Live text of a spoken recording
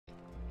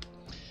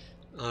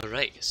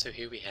Alright, so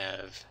here we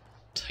have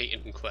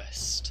Titan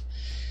Quest,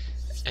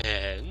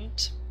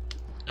 and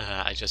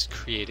I just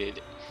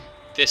created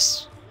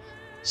this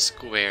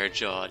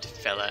square-jawed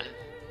fella.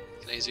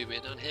 Can I zoom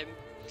in on him?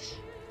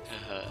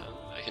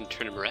 I can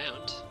turn him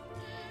around.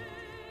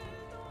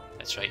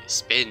 That's right,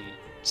 spin!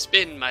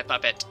 Spin, my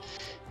puppet!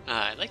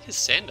 I like his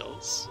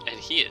sandals, and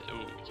he is...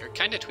 Ooh, you're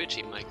kinda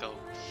twitchy, Michael.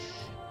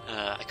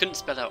 I couldn't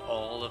spell out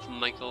all of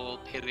Michaeol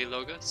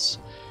Paleologos,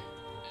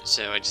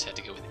 so I just had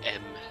to go with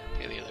M.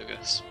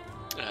 Paleologos.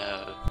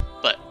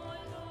 But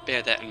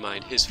bear that in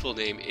mind, his full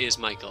name is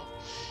Michael,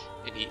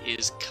 and he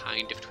is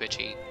kind of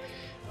twitchy,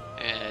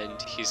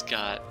 and he's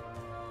got...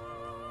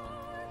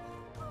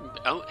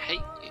 Oh, hey!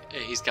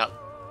 He's got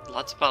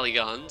lots of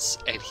polygons,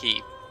 and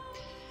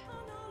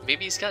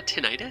maybe he's got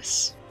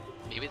tinnitus?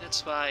 Maybe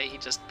that's why he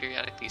just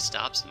periodically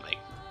stops and, like,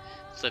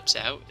 flips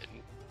out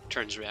and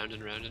turns around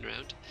and around and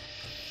around.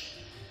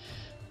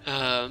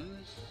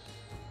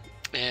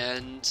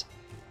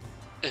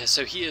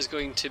 So he is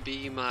going to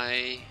be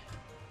my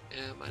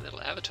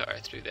little avatar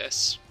through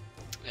this,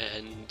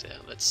 and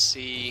let's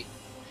see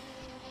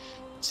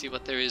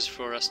what there is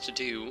for us to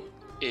do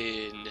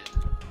in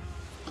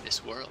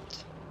this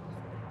world.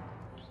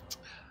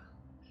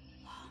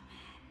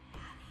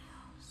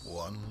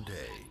 One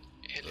day,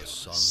 the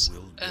sun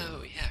will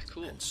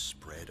dim and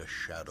spread a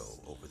shadow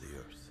over the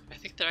earth. I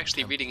think they're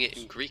actually reading it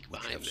in Greek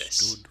behind this.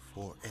 Stood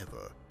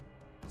forever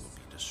will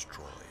be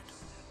destroyed.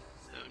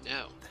 Oh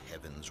no. The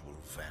heavens will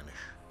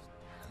vanish,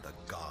 and the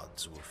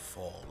gods will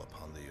fall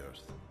upon the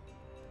earth.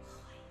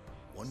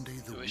 One day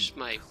the wish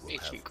my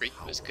ancient Greek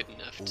power was good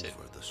enough to...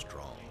 over the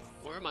strong.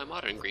 Or my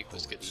modern Greek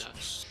was good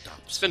enough.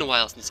 It's been a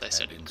while since I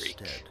studied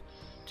Greek. Instead,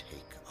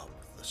 take up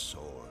the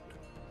sword.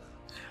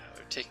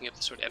 Taking up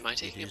the sword. Am I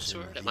taking up the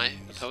sword? Am I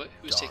a poet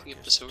who's taking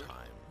up the sword?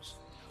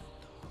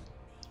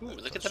 Ooh,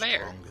 look at the bear.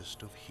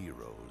 Strongest of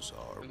heroes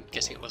are I'm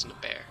guessing it wasn't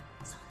a bear.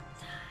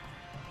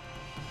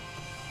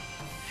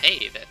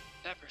 Hey, that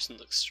person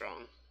looks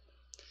strong.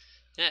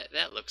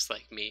 That looks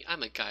like me.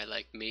 I'm a guy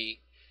like me.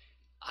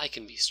 I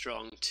can be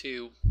strong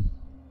too.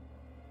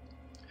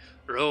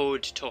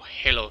 Road to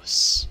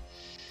Helos.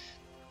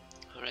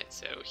 Alright,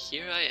 so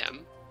here I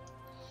am.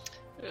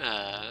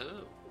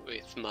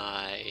 With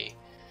my...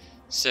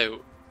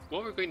 So,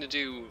 what we're going to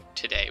do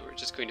today, we're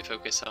just going to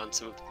focus on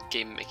some of the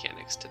game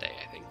mechanics today,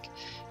 I think.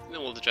 And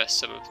then we'll address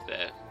some of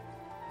the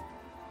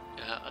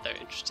other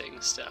interesting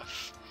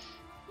stuff.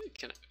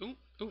 Can I... Ooh,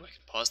 I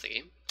can pause the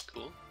game.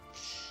 Cool.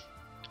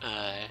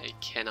 I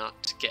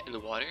cannot get in the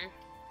water,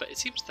 but it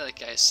seems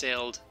like I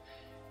sailed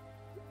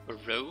a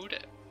road.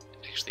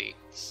 Actually,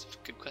 it's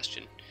a good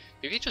question.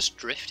 Maybe I just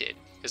drifted,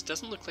 because it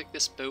doesn't look like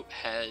this boat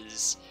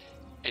has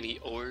any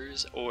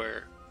oars,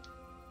 or,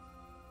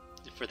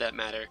 for that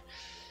matter,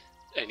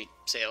 any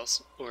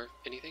sails or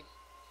anything.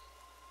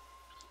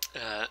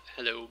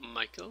 Hello,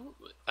 Michael.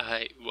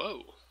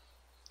 Whoa.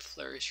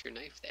 Flourish your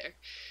knife there.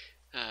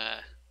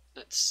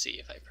 Let's see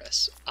if I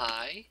press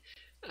I.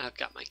 I've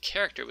got my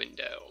character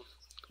window.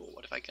 Cool,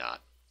 what have I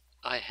got?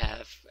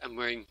 I'm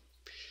wearing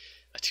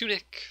a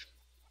tunic,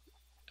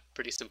 a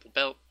pretty simple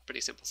belt,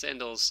 pretty simple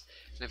sandals,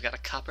 and I've got a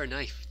copper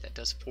knife that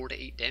does 4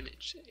 to 8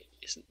 damage.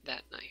 Isn't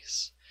that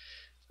nice?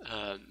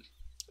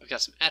 I've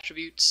got some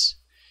attributes.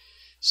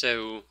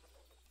 So,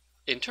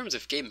 in terms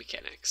of game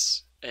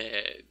mechanics,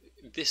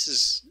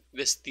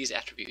 these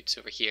attributes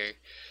over here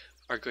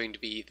are going to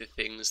be the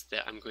things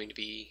that I'm going to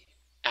be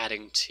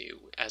adding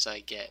to as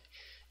I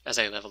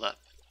level up,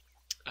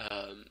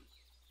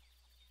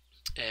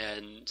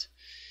 and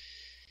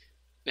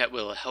that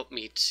will help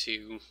me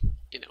to,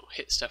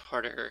 hit stuff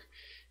harder.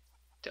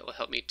 That will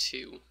help me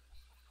to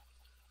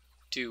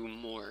do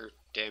more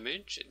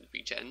damage and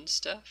regen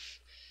stuff,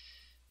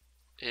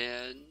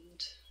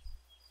 and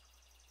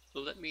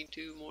will let me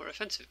do more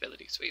offensive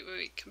abilities.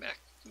 Wait, come back.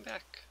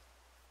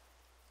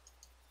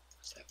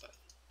 What's that button?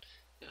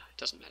 No, it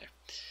doesn't matter.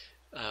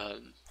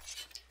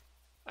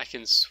 I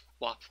can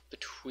swap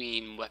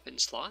between weapon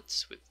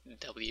slots with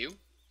W,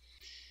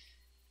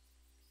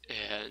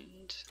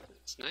 and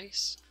that's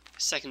nice.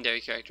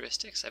 Secondary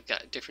characteristics, I've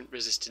got different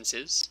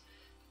resistances.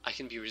 I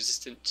can be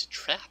resistant to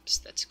traps,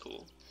 that's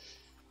cool.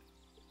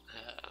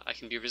 I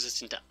can be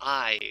resistant to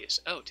eyes.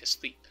 Oh, to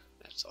sleep,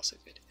 that's also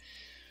good.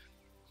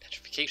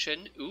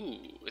 Petrification, ooh,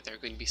 there are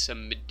going to be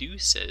some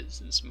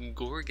Medusas and some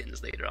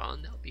Gorgons later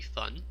on, that'll be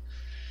fun.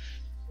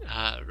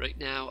 Right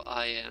now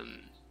I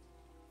am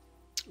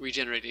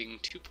regenerating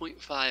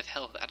 2.5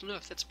 health. I don't know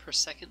if that's per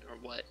second or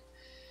what.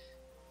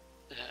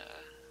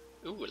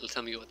 Ooh, it'll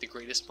tell me what the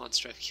greatest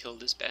monster I've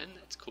killed has been,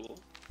 that's cool.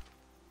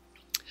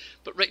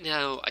 But right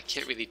now I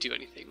can't really do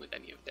anything with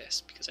any of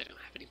this because I don't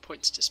have any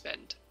points to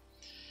spend.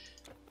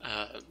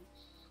 I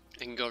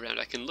can go around,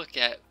 I can look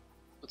at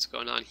what's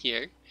going on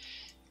here.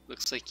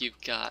 Looks like you've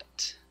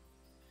got,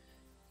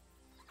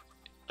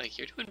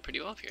 you're doing pretty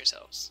well for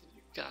yourselves.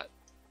 You've got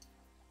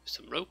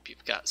some rope,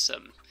 you've got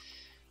some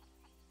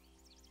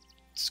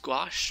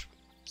squash,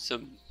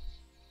 some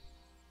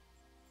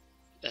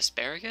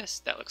asparagus,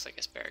 that looks like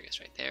asparagus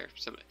right there,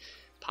 some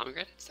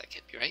pomegranates, that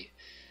can't be right,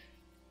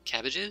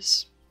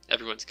 cabbages,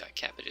 Everyone's got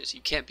cabbages.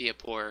 You can't be a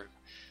poor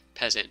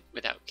peasant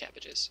without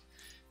cabbages.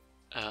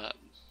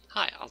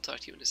 Hi, I'll talk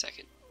to you in a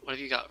second. What have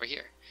you got over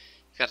here?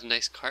 You've got a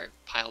nice cart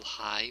piled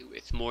high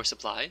with more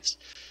supplies.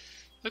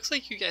 Looks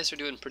like you guys are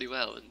doing pretty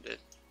well in the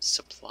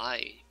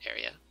supply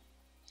area.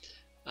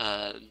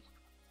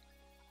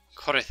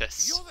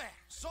 Corythus. You there,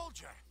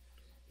 soldier!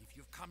 If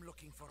you've come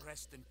looking for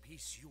rest and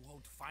peace, you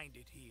won't find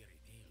it here in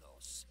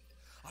Helos.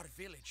 Our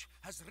village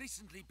has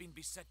recently been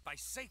beset by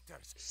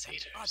satyrs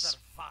and other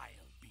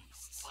vile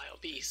beasts. Vile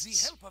beasts.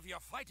 The help of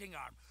your fighting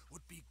arm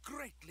would be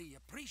greatly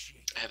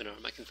appreciated. I have an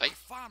arm I can fight. Our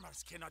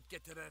farmers cannot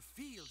get to their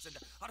fields and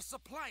our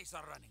supplies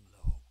are running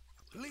low.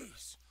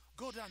 Please,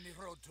 go down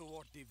the road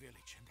toward the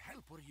village and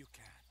help where you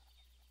can.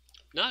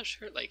 Not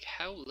sure, like,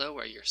 how low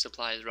are your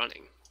supplies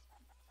running?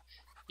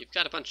 You've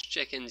got a bunch of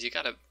chickens, you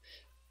got a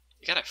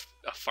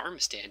farm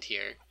stand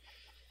here.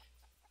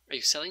 Are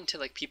you selling to,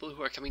 like, people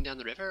who are coming down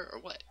the river, or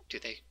what? Do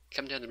they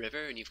come down the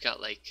river and you've got,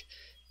 like,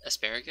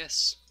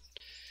 asparagus?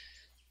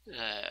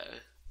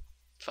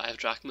 5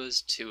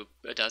 drachmas to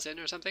a dozen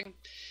or something?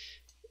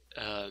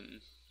 Looks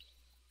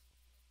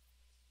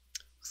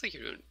like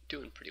you're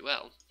doing pretty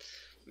well.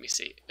 Let me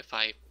see. If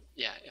I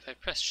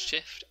press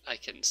shift, I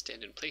can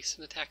stand in place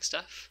and attack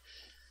stuff.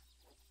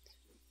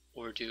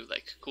 Or do,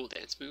 like, cool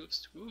dance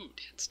moves. Ooh,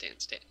 dance,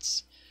 dance,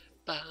 dance.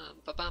 Bum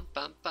ba bum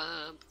bum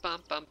bum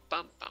bum bum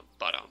bum bum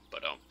ba-dum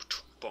ba-dum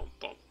bum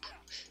bum.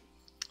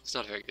 It's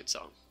not a very good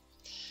song.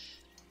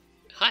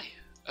 Hi.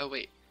 Oh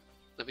wait.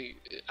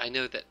 I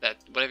know that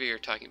whatever you're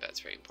talking about is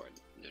very important,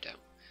 no doubt.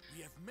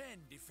 We have men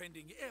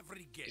defending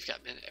every gate. You've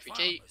got men at every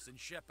gate. And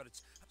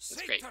shepherds.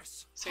 That's great.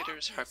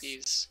 Satyrs,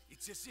 harpies.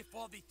 It's as if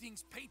all the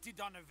things painted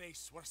on a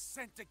vase were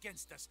sent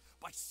against us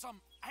by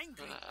some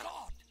angry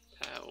god.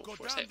 How Go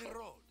forceful. down the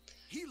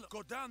road.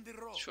 Go down the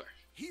road. Sure.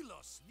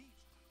 Helos needs.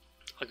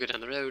 I'll go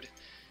down the road.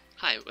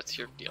 Hi, what's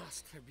your deal?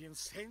 Must have been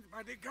sent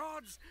by the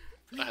gods.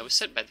 I was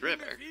sent by the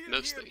river,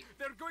 mostly. Here.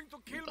 They're going to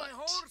kill my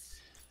horse.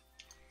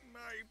 My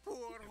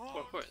poor horse.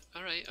 Poor horse.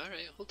 All right.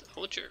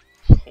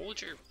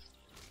 Hold your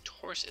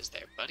horses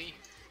there, buddy.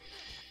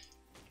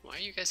 Why are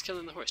you guys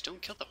killing the horse?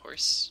 Don't kill the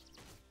horse.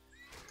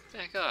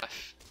 Back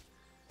off.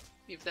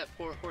 Leave that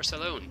poor horse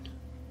alone.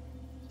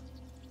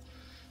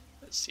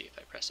 Let's see if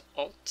I press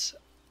Alt.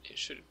 It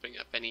should bring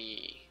up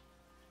any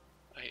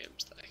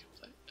items that I can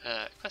play.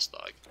 Quest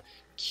log.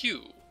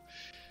 Q.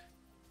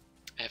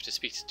 I have to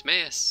speak to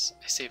Timaeus.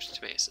 I saved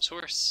Timaeus'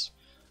 horse.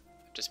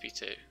 I have to speak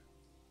to...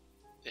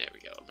 There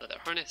we go. Leather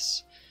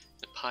harness.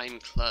 The pine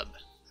club.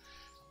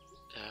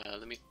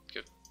 Let me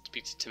go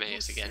speak to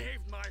Timaeus again. You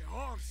saved my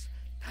horse.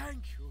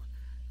 Thank you.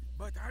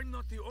 But I'm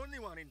not the only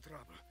one in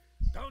trouble.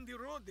 Down the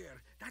road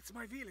there, that's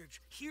my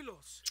village,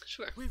 Helos.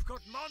 Sure. We've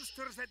got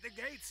monsters at the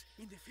gates,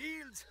 in the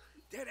fields.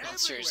 They're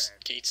Monsters, everywhere.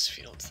 gates,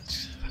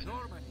 fields.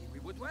 Normally, we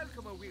would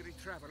welcome a weary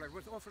traveler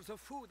with offers of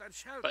food and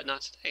shelter. But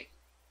not today.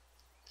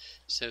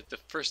 So the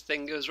first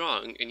thing goes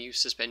wrong, and you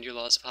suspend your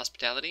laws of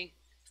hospitality?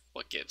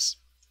 What gives?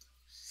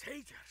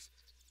 Satyrs!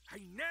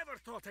 I never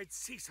thought I'd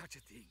see such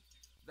a thing.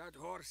 That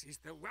horse is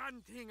the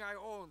one thing I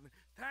own.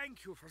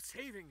 Thank you for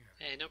saving her.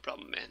 Hey, no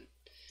problem, man.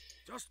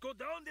 Just go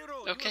down the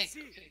road. Okay, You'll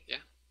see. okay, yeah.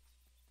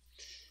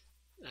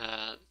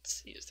 Let's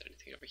see, is there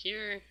anything over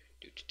here?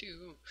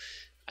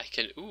 I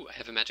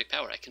have a magic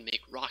power. I can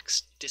make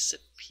rocks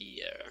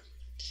disappear.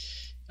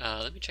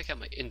 Let me check out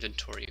my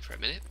inventory for a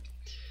minute.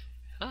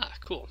 Ah,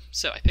 cool.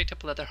 So I picked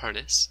up a leather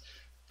harness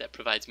that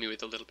provides me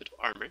with a little bit of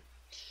armor.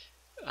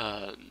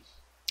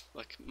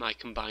 Like my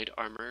combined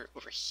armor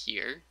over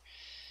here.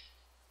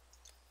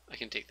 I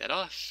can take that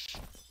off.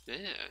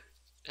 Yeah.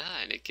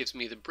 And it gives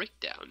me the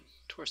breakdown.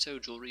 Torso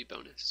jewelry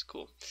bonus.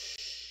 Cool.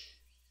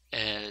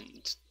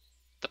 And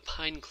the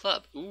Pine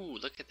Club. Ooh,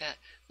 look at that.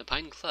 The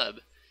Pine Club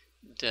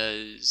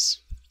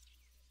does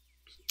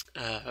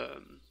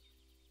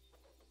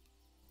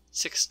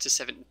 6 to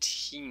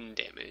 17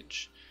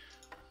 damage.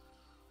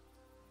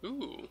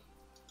 Ooh.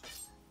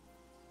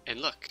 And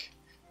look.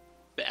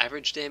 The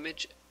average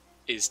damage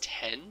is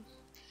 10.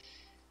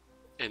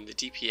 And the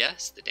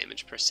DPS, the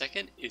damage per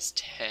second, is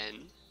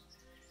 10.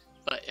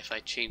 But if I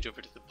change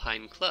over to the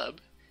Pine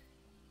Club,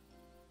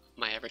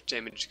 my average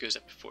damage goes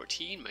up to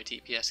 14, my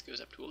DPS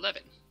goes up to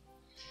 11.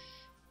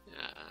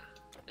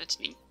 That's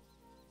neat.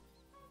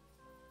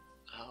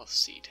 I'll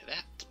see to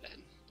that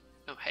then.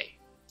 Oh, hey.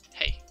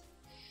 Hey.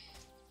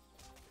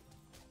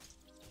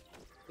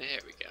 There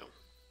we go.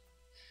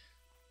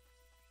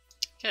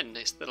 Got a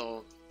nice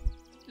little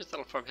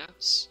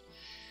farmhouse.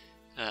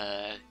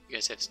 You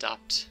guys have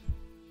stopped.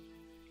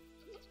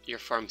 Your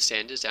farm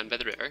stand is down by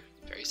the river.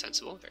 Very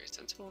sensible, very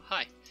sensible.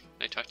 Hi.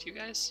 Can I talk to you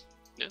guys?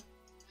 No?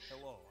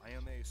 Hello, I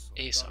am Aeson,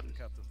 Aeson. guard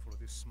captain for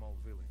this small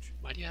village.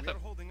 Why do you have We a are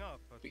holding up,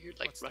 but weird,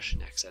 like, what's the Russian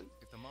use? accent?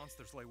 If the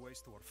monsters lay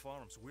waste to our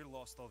farms, we're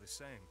lost all the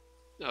same.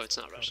 No, it's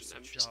not Cursed Russian.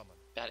 I'm just shaman.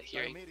 bad at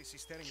hearing. Diomedes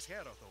is tearing his hair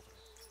out over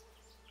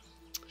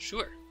it.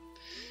 Sure.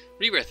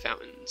 Rebirth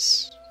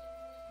fountains.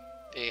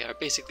 They are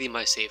basically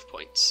my save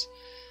points.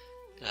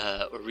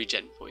 Or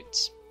regen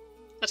points.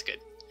 That's good.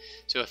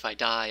 So if I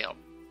die, I'll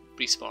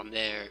respawn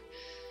there.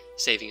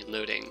 saving and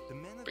loading The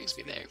men of brings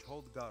this me there. village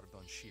hold guard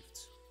on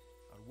shifts.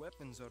 Our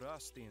weapons are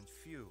rusty and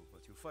few,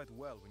 but you fight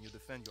well when you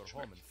defend your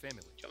home and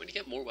family. Do you want me to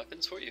get more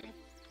weapons for you?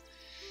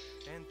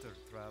 Enter,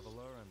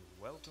 traveler, and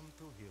welcome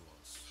to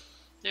Helos.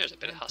 There's a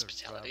bit of Enter,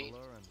 hospitality.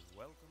 traveler, and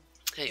welcome.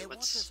 Hey, The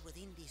what's waters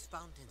within these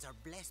fountains are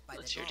blessed by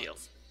what's the your deal?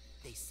 gods.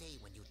 They say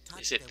when you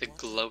touch Is it the water,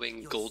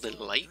 glowing your golden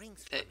soul light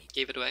drinks that from it.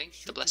 gave it away?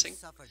 Should The blessing? you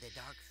suffer the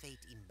dark fate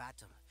in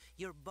battle,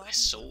 your body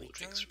soul will return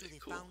drinks to really the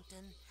cool.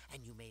 fountain,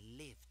 and you may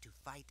live to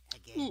fight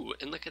again. Ooh,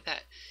 and look at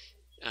that.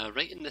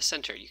 Right in the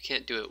center, you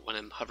can't do it when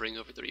I'm hovering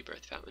over the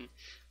rebirth fountain,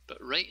 but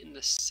right in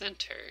the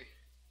center,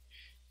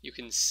 you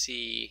can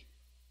see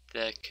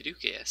the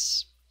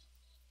Caduceus.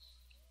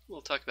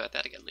 We'll talk about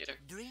that again later.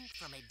 Drink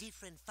from a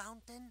different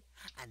fountain,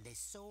 and the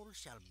soul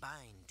shall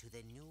bind to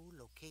the new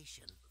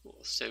location. Cool.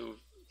 So,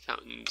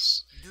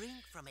 fountains. Drink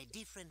from a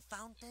different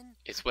fountain.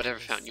 It's whatever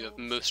and the fountain you have soul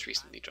most shall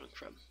recently bind. drunk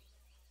from.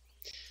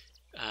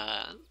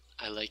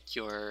 I like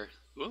your...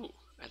 Whoa,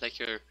 I like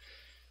your...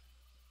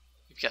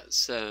 You've got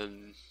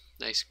some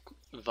nice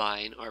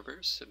vine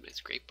arbors, some nice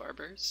grape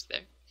arbors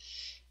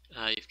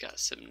there. You've got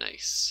some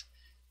nice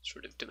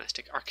sort of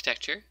domestic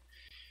architecture.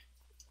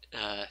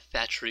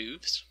 Thatch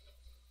roofs.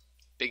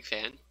 Big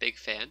fan, big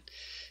fan.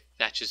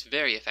 Thatch is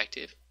very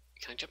effective.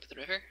 Can I jump in the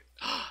river?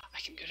 Oh, I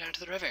can go down to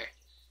the river.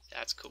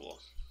 That's cool.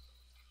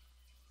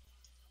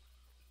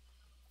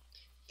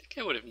 I think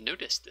I would have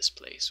noticed this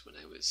place when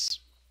I was...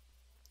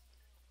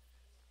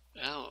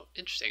 Oh,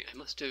 interesting. I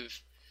must have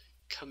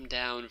come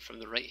down from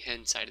the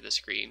right-hand side of the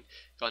screen,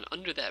 gone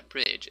under that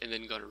bridge, and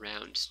then gone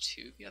around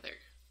to the other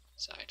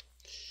side.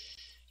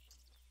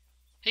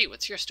 Hey,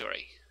 what's your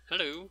story?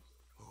 Hello.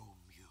 Oh,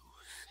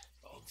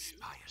 Muse,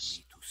 inspire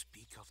me to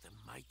speak of the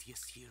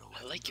mightiest hero I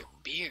ever like your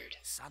known, beard.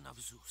 son of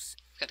Zeus,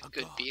 You've got a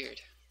good god,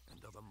 beard.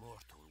 and of a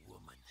mortal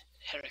woman,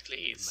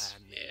 Heracles. a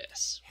man named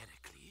Yes.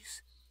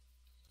 Heracles.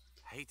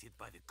 Hated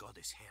by the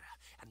goddess Hera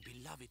and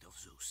beloved of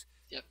Zeus,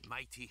 Yep.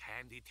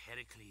 mighty-handed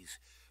Heracles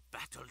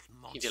battled He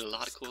monsters did a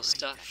lot of cool great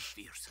stuff. and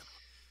fearsome.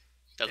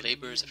 The The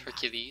labors of Nemean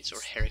Hercules or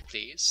lions,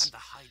 Heracles. and the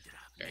Hydra,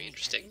 Very many-headed,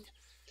 interesting.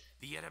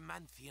 The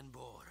Erymanthian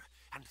boar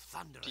and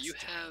thunderous Do you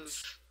have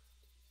giants.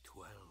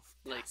 12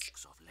 like,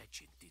 tasks of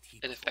legend did he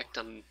an effect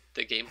perform. on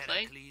the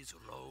gameplay? Heracles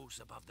rose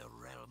above the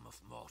realm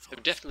of mortals. I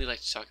would definitely like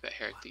to talk about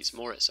Heracles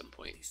more at some It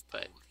point, is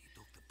but told he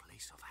took the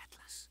place of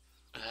Atlas,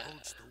 who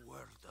holds the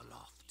world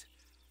aloft.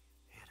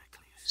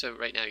 Heracles. so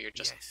right now you're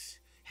just Yes,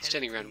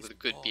 standing around Heracles with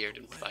a good bore beard the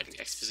and world providing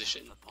itself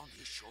exposition. upon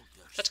his shoulders.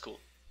 That's cool.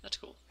 That's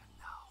cool. And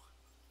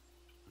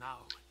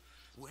now,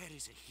 where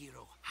is a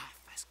hero half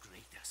as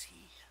great as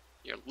he?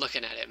 You're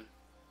looking at him.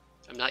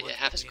 I'm not yet What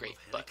half as became great,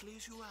 of but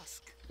Heracles, you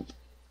ask?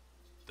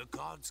 The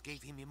gods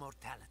gave him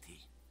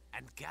immortality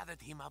and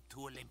gathered him up to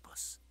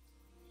Olympus.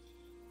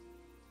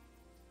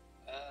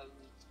 I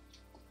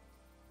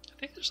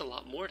think there's a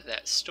lot more to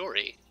that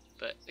story.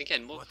 But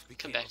again, we'll What come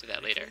became back of to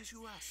that later. Heracles,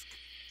 you ask?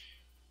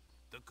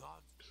 The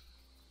gods.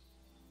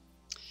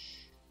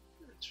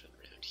 Let's run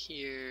around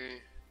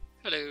here.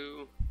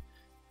 Hello.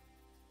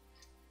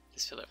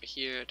 This fellow over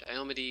here,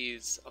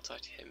 Diomedes. I'll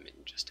talk to him in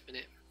just a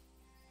minute.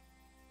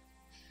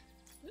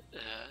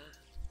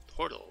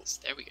 Portals.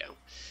 There we go.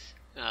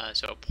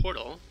 So a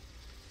portal,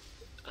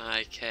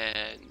 I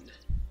can...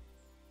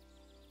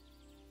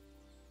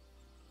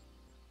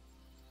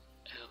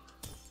 Oh.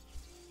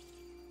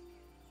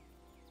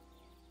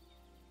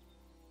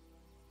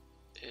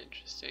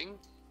 Interesting.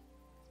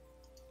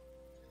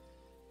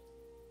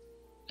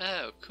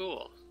 Oh,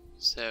 cool.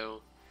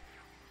 So,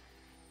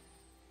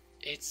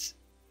 it's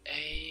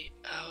a...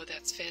 Oh,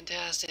 that's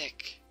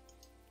fantastic.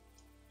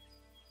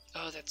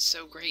 Oh, that's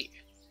so great.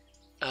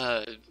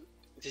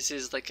 This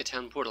is like a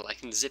town portal. I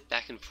can zip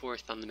back and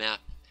forth on the map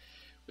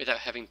without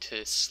having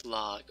to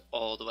slog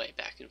all the way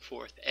back and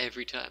forth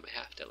every time I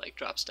have to, like,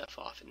 drop stuff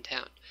off in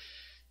town.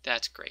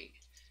 That's great.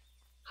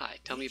 Hi,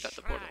 tell me about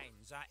the portal.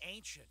 These shrines are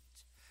ancient,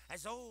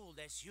 as old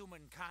as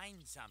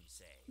humankind, some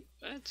say.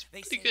 That's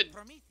They pretty say good.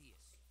 Prometheus.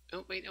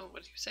 Oh, wait, no,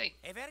 what did you say?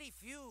 A very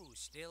few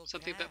still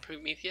Something can. about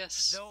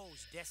Prometheus?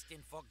 Those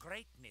destined for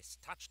greatness,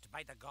 touched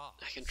by the gods.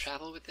 I can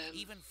travel with them?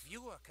 Even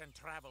fewer can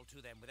travel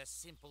to them with a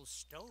simple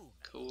stone.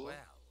 Cool. Well,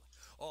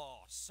 or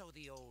so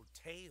the old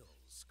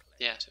tales claim.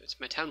 Yeah, so it's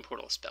my town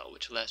portal spell,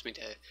 which allows me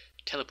to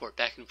teleport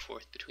back and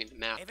forth between the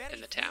map A very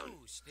and the town. few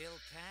still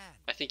can.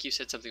 I think you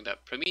said something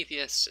about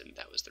Prometheus, and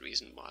that was the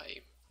reason why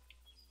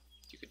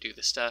you could do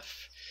the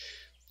stuff.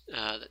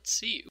 Let's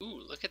see.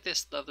 Ooh, look at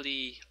this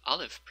lovely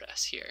olive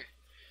press here.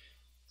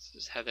 This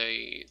is how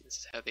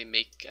they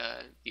make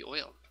the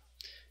oil.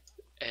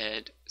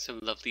 And some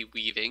lovely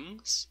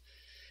weavings.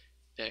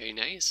 Very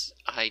nice.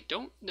 I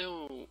don't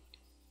know...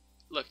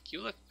 Look,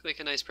 you look like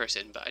a nice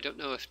person, but I don't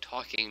know if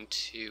talking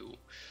to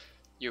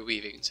your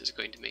weavings is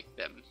going to make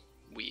them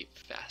weave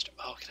faster.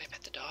 Oh, can I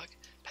pet the dog?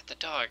 Pet the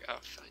dog. Oh,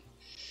 fine.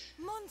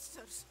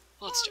 Monsters!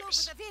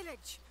 Monsters. All over the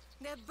village!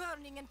 They're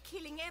burning and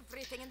killing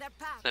everything in their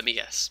path. Let me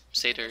guess. I've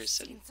never Satyrs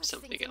and seen such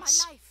something things in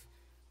else. my life.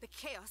 The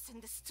chaos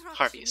and destruction.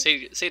 Harpies.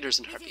 Satyrs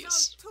and It harpies.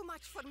 is all too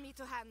much for me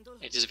to handle.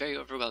 It is very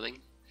overwhelming.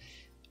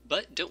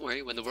 But don't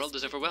worry, when the world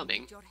is Desperately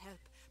overwhelming, need your help,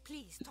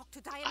 Please talk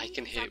to Diomedes, I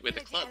can hit our it with a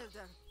village club.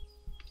 elder.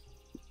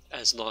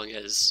 As long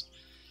as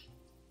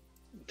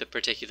the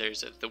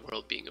particulars of the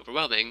world being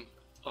overwhelming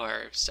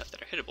are stuff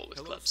that are hittable with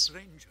Hello, clubs.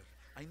 stranger.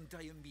 I'm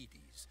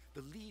Diomedes,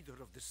 the leader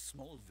of this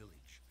small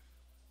village.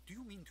 Do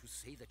you mean to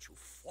say that you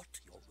fought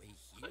your way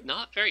here?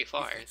 Not very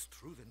far. If that's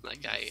true, then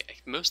Like, please, I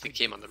mostly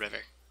came on the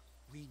river.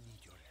 we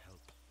need your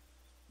help.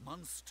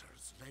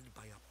 Monsters led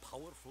by a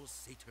powerful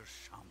satyr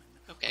shaman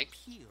Okay.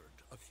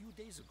 appeared a few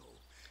days ago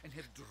and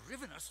have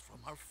driven us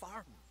from our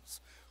farms.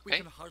 We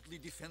Okay. can hardly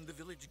defend the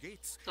village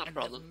gates, Not a and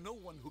problem. have no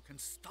one who can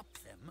stop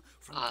them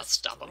from I'll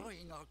stop 'em.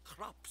 destroying our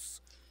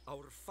crops.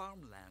 Our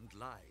farmland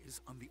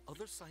lies on the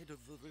other side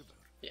of the river,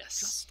 Yes.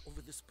 just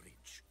over this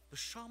bridge. The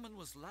shaman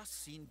was last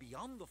seen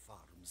beyond the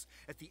farms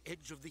at the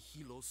edge of the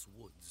Helos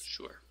woods.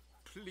 Sure.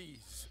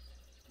 Please,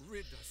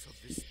 rid us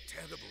of this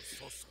terrible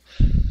sorcerer.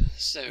 We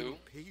So, will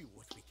pay you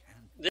what we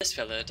can. this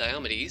fella,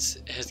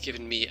 Diomedes, has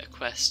given me a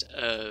quest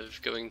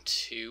of going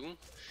to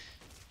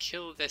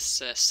kill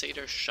this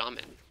satyr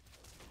shaman,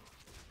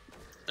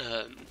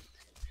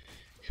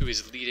 who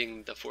is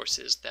leading the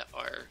forces that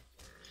are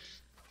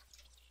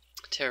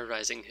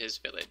terrorizing his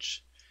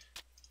village.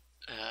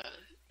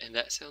 And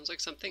that sounds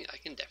like something I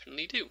can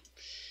definitely do.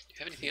 Do you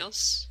have anything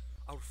else?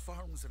 Our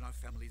farms and our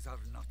families are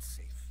not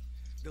safe.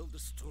 They'll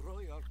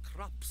destroy our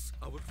crops.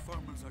 Our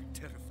farmers are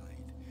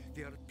terrified.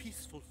 They are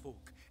peaceful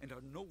folk and are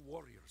no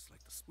warriors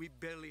like us. We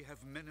barely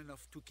have men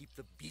enough to keep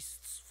the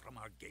beasts from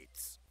our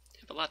gates.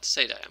 You have a lot to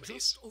say, Diomedes.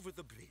 Just over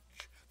the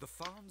bridge. The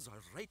farms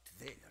are right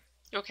there.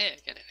 Okay, I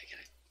get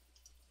it.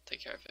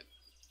 Take care of it.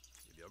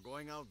 If you're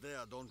going out there,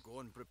 don't go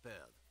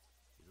unprepared.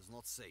 It is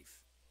not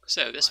safe.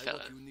 So, this Buy fella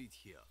what you need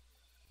here.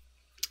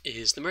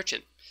 is the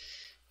merchant.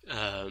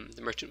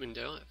 The merchant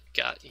window,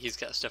 he's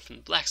got stuff from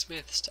the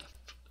blacksmith, stuff.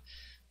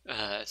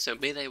 So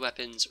melee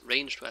weapons,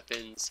 ranged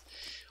weapons,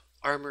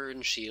 armor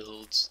and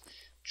shields,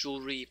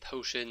 jewelry,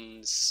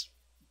 potions,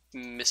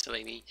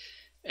 miscellany,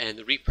 and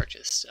the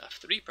repurchase stuff.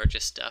 The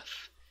repurchase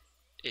stuff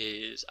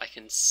is I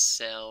can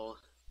sell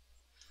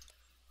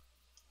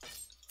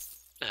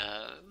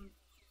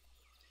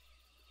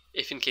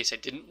if in case I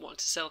didn't want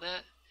to sell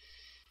that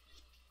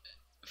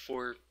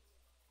for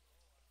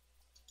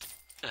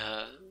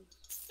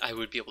I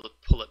would be able to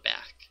pull it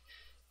back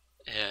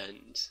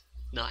and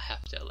not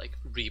have to like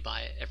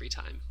rebuy it every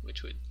time,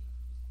 which would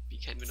be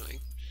kind of annoying.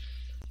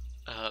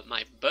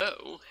 My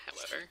bow,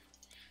 however,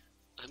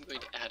 I'm going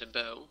to add a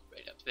bow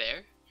right up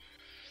there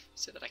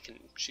so that I can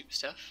shoot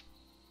stuff.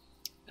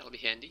 That'll be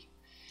handy.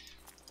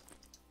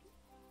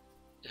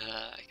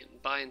 I can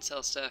buy and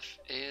sell stuff,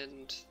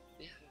 and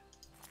yeah,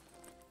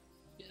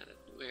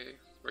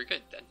 we're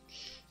good then.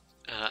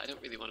 I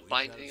don't really want to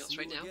buy anything else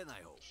right now. Again,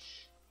 I hope.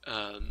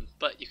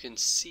 But you can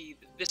see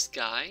that this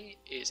guy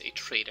is a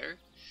trader,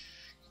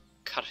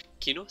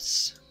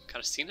 Carcinos.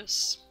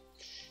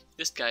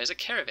 This guy is a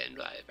caravan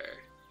driver,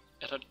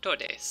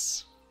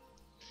 Erotodes.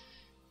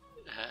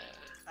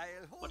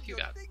 What do you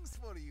got? Things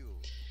for you.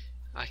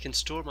 I can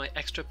store my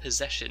extra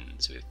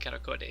possessions with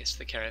Caracodes,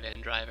 the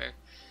caravan driver.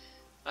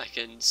 I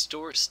can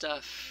store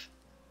stuff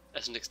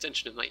as an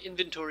extension of my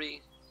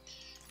inventory.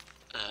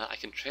 I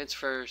can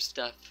transfer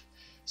stuff,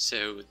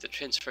 so the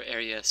transfer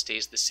area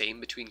stays the same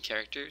between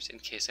characters in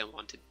case I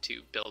wanted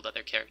to build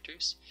other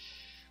characters.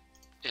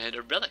 And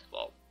a relic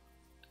vault.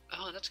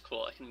 Oh, that's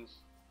cool.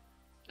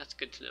 That's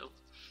good to know.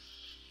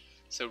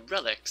 So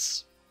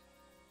relics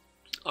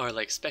are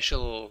like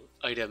special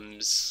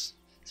items,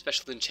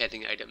 special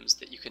enchanting items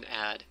that you can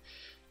add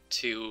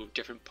to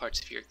different parts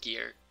of your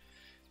gear.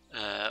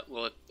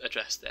 We'll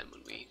address them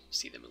when we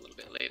see them a little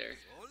bit later.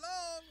 So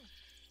long.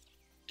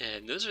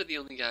 And those are the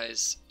only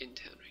guys in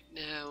town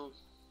right now.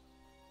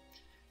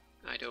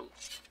 I don't...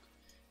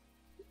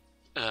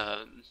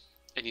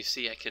 and you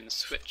see I can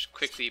switch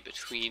quickly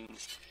between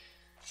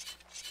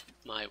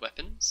my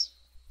weapons,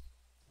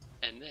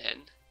 and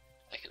then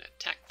I can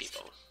attack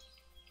people.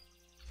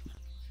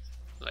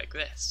 Like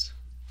this.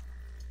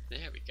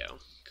 There we go.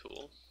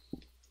 Cool.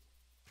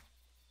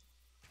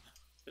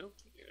 Oh,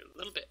 you're a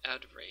little bit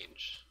out of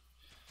range.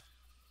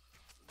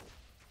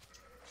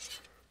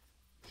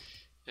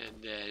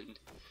 And then,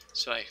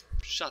 so I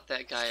shot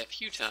that guy a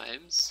few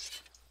times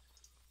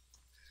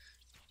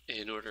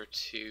in order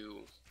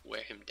to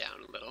wear him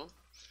down a little.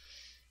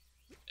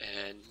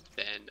 And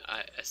then,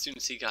 as soon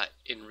as he got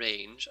in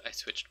range, I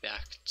switched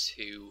back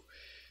to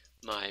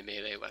my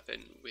melee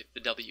weapon with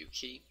the W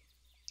key.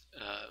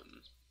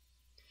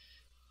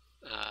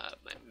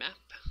 My map.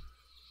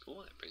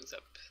 Cool, that brings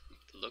up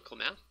the local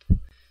map.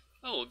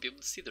 Oh, we'll be able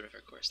to see the river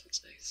course,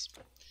 that's nice.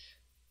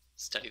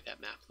 Study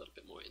that map a little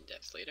bit more in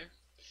depth later.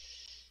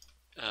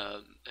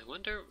 I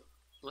wonder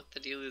what the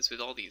deal is with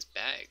all these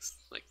bags.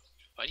 Like,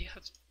 why do you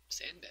have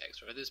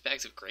sandbags? Or are those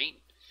bags of grain?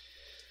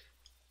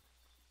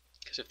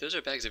 Because if those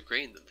are bags of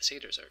grain, then the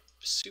satyrs are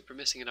super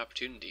missing an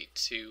opportunity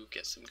to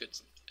get some good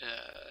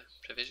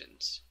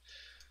provisions.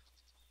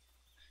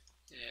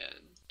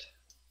 And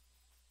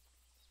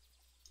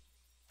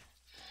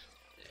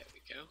there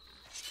we go.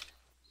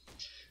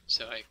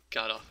 So I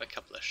got off a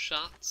couple of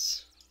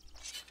shots,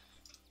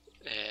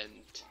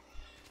 and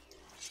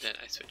Then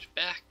I switch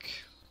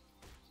back.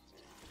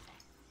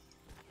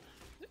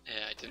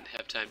 I didn't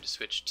have time to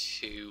switch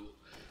to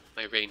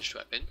my ranged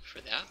weapon for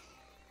that.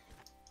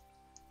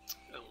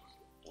 Oh,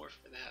 or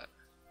for that.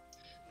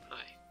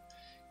 Hi.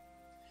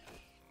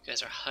 You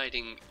guys are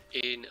hiding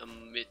in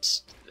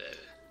amidst the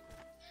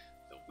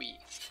wheat.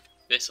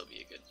 This'll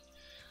be a good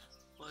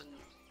 1,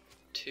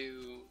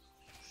 2,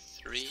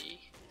 3.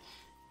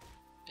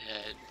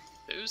 And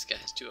those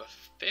guys do a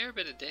fair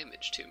bit of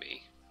damage to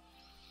me.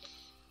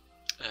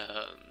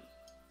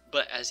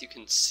 But as you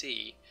can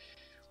see,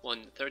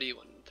 130,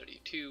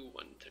 132,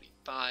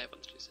 135,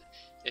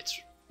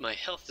 136. My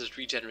health is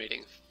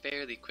regenerating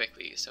fairly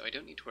quickly, so I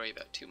don't need to worry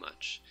about too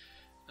much.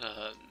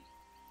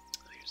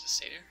 Here's a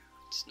satyr.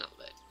 Let's not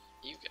let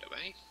you get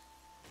away.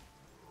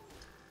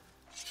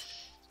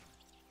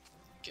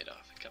 Get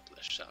off a couple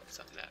of shots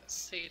on that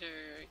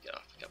satyr. Get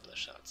off a couple of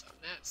shots on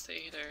that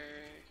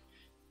satyr.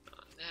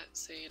 On that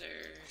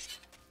satyr.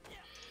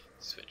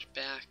 Switch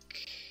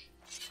back.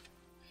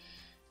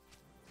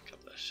 A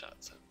couple of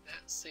shots on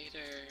that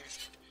satyr.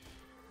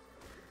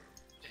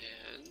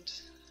 And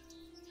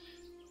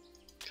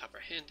copper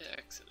hand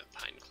axe and a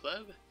pine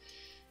club.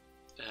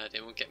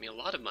 They won't get me a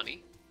lot of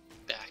money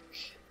back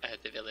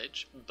at the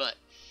village, but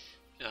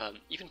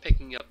even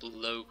picking up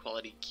low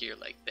quality gear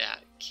like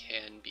that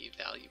can be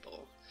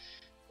valuable.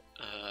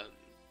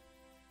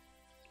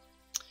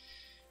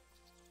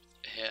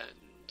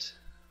 And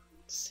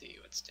let's see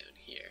what's down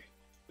here.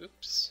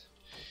 Oops.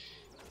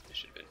 I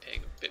should have been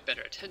paying a bit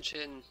better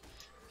attention,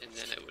 and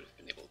then I would have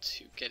been able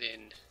to get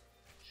in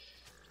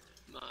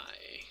my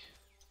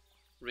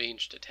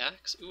ranged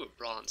attacks. Ooh, a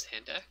bronze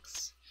hand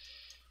axe.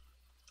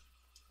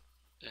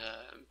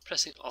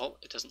 Pressing Alt,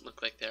 it doesn't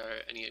look like there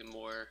are any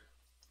more.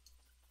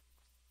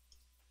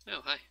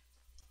 Oh, hi.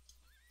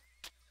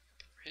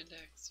 Hand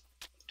axe,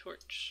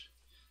 torch.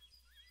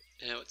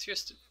 What's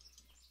yours?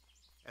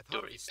 At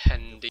Dory harvest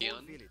time, the whole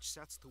Pendion. village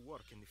sets to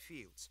work in the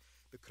fields.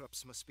 The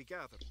crops must be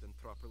gathered and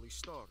properly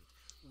stored.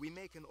 We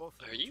make an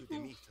offering to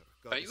Demeter,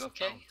 Are goddess you of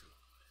okay? bounty.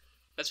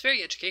 That's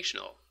very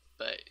educational,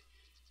 but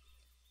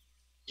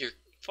your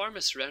farm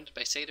is surrounded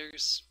by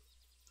satyrs.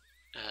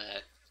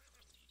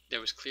 There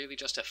was clearly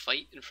just a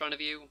fight in front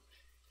of you.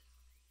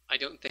 I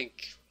don't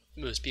think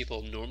most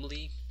people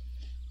normally.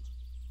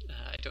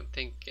 I don't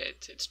think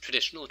it's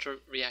traditional to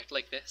react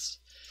like this.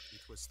 It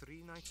was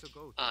 3 nights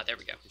ago There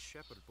we go. that the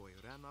shepherd boy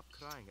ran up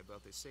crying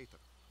about the satyr.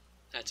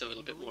 That's a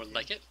little bit more Believe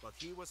like him, it. But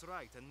he was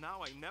right, and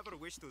now I never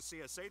wish to see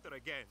a satyr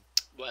again.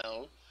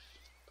 Well,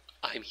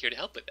 I'm here to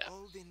help with that.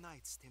 All the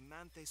nights,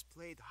 Timantes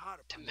played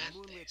harp on the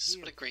moonlit Timantes,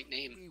 hill. what a great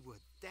name. We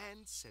would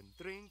dance and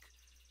drink.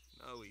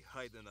 Now we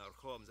hide in our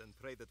homes and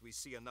pray that we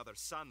see another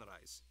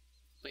sunrise.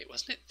 Wait,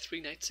 wasn't it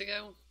 3 nights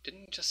ago?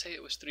 Didn't you just say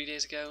it was 3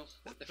 days ago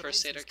that the first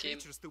drives satyr these came?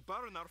 creatures to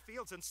burn our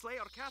fields and slay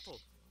our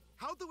cattle.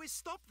 How do we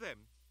stop them?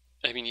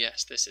 I mean,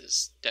 yes, this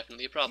is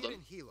definitely a Here problem.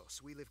 in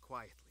Helos, we live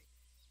quietly.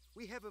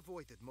 We have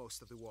avoided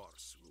most of the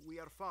wars. We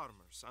are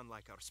farmers,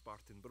 unlike our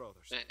Spartan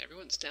brothers. Man,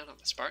 everyone's down on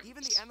the Spartans.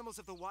 Even the animals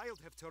of the wild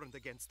have turned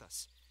against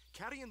us.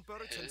 Carrion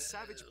birds and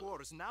savage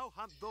boars now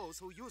hunt those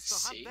who used to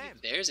hunt See, them.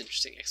 there's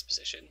interesting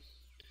exposition.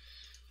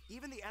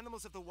 Even the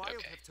animals of the wild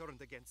Okay. have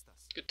turned against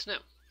us. Good to know.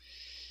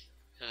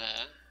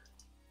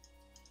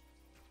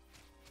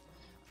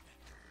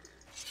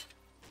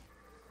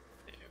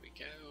 There we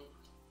go.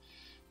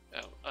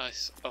 Oh, I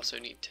also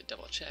need to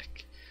double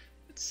check.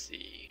 Let's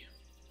see.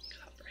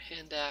 Copper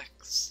hand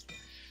axe.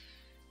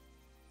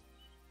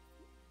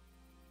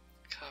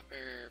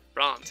 Copper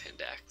bronze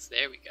hand axe.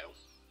 There we go.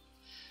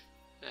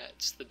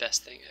 That's the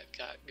best thing I've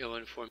got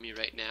going for me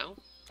right now.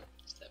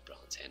 Is that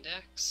bronze hand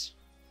axe.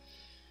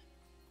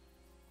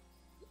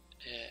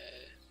 I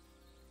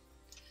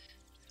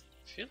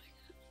feel like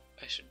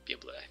I should be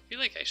able to. I feel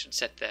like I should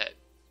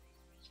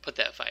put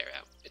that fire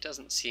out. It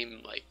doesn't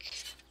seem like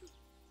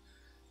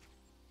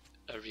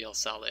a real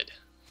solid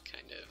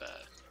kind of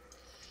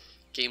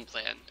game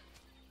plan.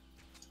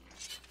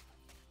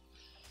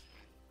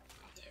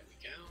 There we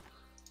go.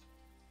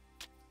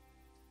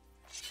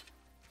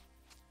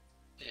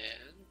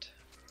 And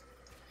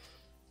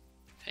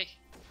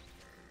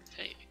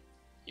hey,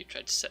 you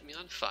tried to set me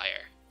on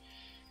fire.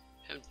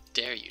 How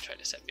dare you try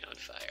to set me on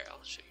fire?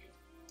 I'll show you.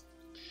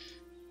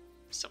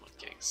 Someone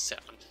getting set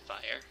on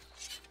fire.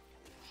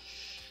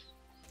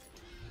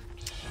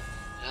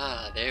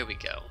 Ah, there we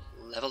go.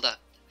 Leveled up.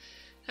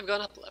 I've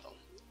gone up a level.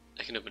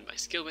 I can open my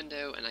skill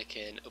window, and I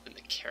can open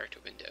the character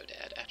window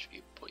to add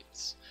attribute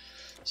points.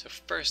 So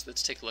first,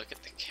 let's take a look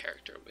at the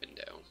character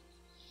window.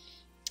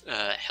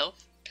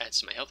 Health adds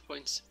to my health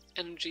points.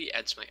 Energy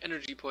adds to my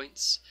energy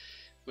points,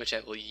 which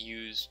I will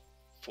use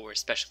for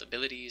special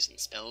abilities and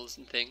spells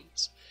and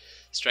things.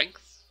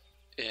 Strength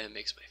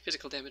makes my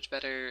physical damage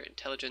better.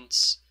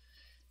 Intelligence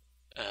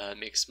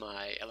makes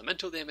my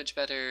elemental damage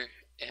better,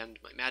 and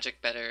my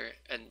magic better,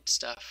 and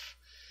stuff,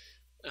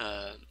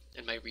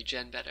 and my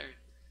regen better.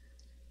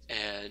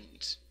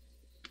 And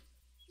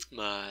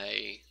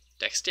my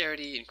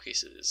dexterity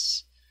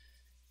increases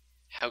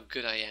how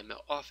good I am at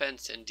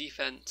offense and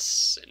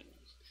defense, and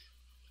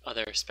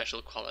other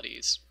special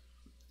qualities.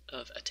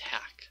 of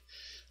attack.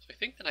 So I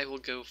think that I will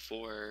go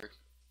for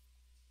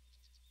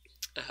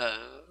a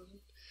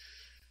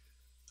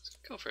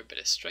bit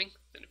of strength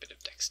and a bit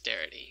of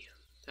dexterity.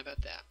 How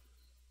about that?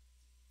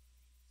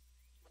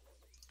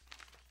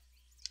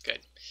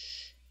 Good.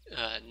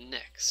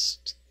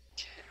 Next.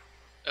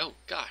 Oh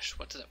gosh,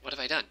 what have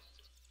I done?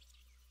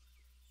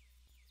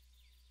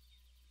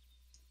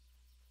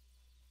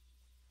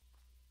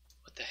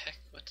 What the heck?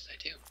 What did I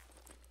do?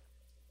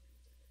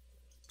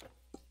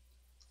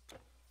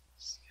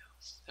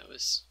 That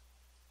was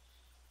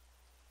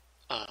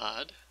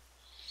odd.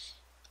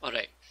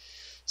 Alright,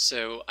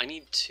 so I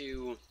need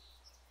to...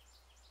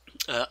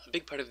 a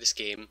big part of this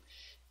game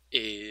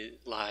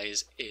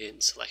lies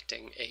in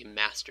selecting a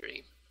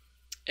mastery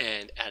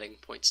and adding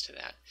points to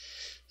that.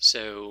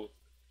 So,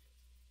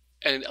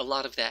 and a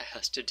lot of that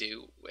has to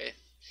do with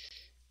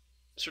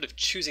sort of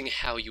choosing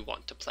how you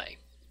want to play.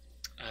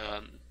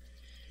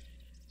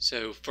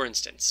 So, for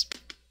instance,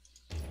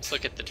 let's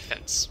look at the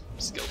defense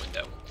skill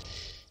window.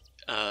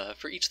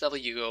 For each level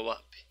you go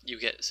up, you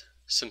get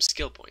some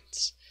skill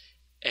points,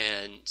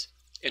 and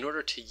in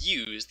order to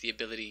use the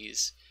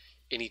abilities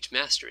in each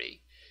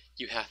mastery,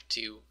 you have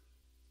to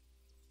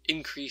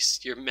increase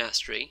your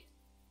mastery,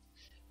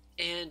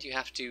 and you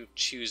have to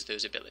choose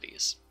those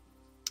abilities.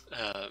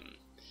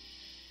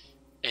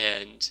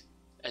 And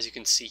as you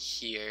can see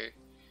here,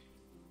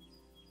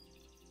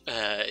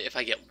 if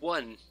I get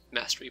 1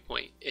 mastery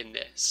point in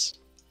this,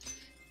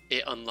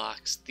 it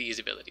unlocks these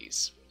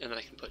abilities, and then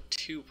I can put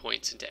 2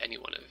 points into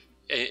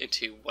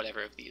into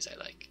whatever of these I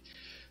like.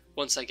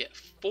 Once I get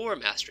 4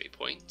 mastery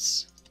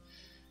points,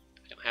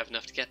 I don't have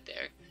enough to get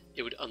there,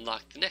 it would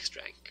unlock the next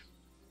rank,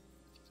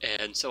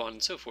 and so on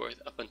and so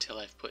forth up until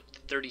I've put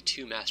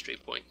 32 mastery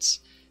points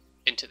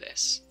into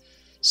this.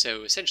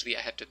 So essentially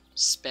I have to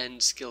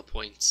spend skill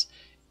points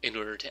in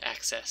order to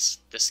access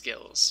the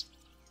skills.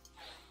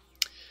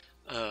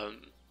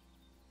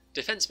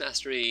 Defense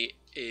mastery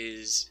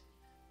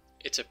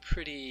it's a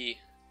pretty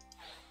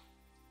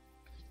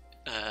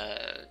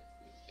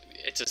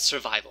it's a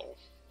survival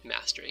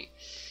mastery.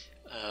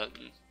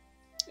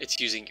 It's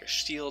using your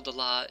shield a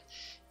lot,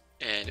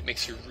 and it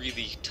makes you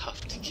really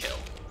tough to kill.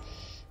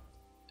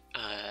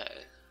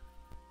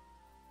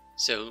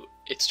 So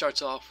it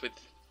starts off with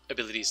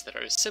abilities that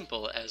are as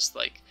simple as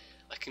like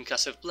a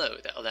concussive blow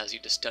that allows you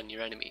to stun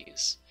your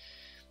enemies,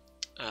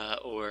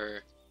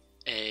 or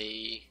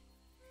a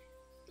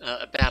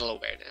battle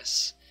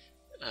awareness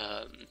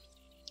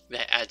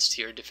that adds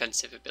to your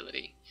defensive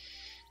ability,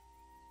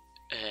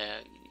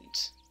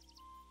 and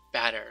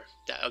batter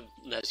that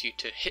allows you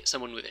to hit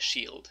someone with a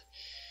shield,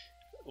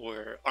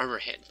 or armor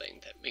handling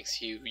that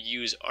makes you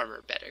use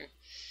armor better.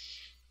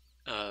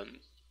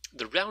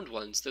 The round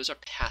ones, those are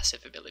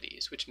passive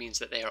abilities, which means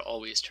that they are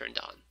always turned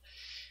on.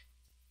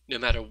 No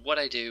matter what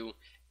I do,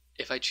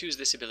 if I choose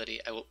this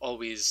ability, I will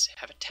always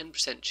have a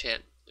 10%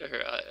 chance,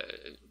 or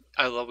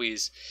I'll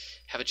always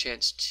have a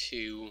chance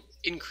to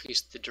increase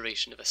the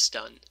duration of a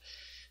stun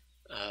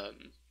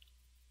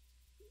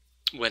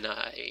when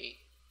I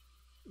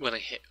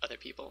hit other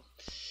people.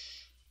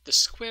 The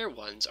square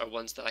ones are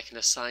ones that I can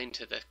assign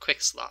to the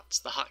quick slots,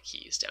 the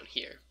hotkeys down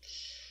here,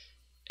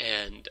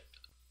 and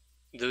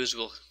those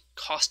will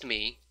cost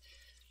me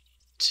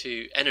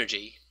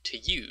energy to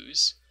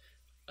use,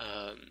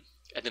 and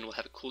then we'll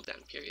have a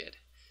cooldown period.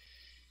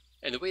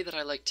 And the way that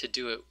I like to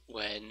do it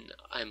when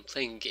I'm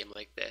playing a game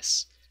like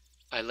this,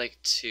 I like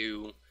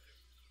to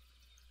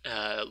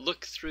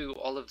look through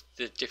all of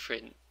the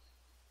different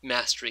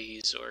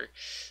masteries or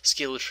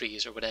skill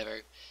trees or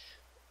whatever,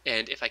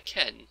 and if I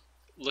can,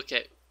 look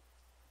at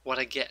what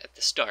I get at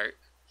the start,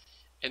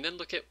 and then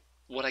look at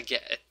what I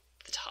get at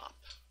the top.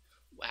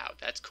 Wow,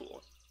 that's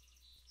cool.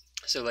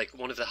 So like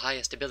one of the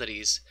highest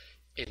abilities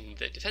in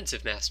the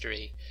defensive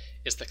mastery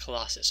is the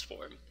Colossus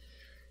form.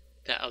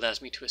 That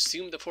allows me to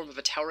assume the form of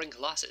a towering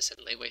colossus and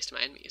lay waste to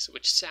my enemies,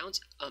 which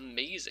sounds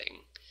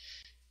amazing.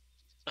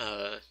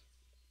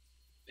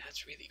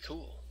 That's really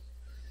cool.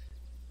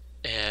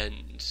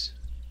 And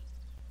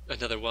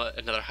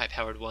another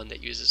high-powered one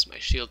that uses my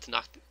shield to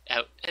knock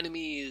out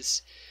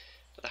enemies.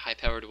 Another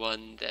high-powered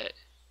one that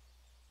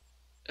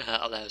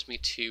allows me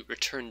to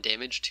return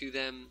damage to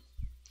them.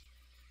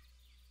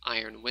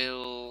 Iron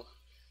Will,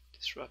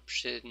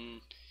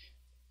 Disruption.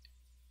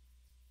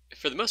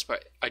 For the most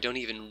part, I don't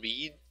even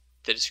read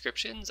the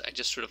descriptions, I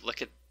just sort of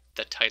look at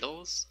the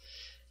titles,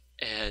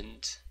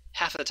 and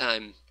half of the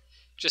time,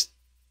 just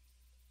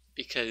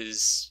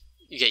because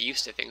you get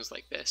used to things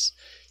like this,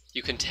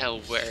 you can tell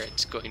where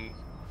it's going,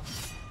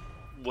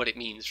 what it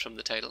means from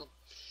the title.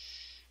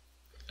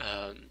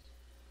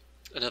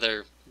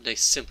 Another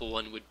nice simple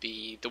one would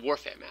be the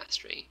Warfare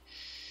Mastery,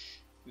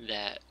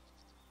 that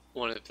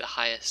one of the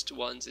highest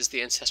ones is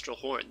the Ancestral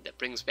Horn that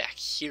brings back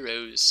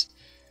heroes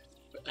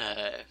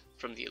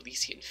from the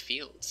Elysian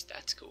Fields.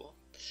 That's cool.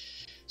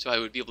 So I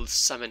would be able to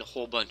summon a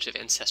whole bunch of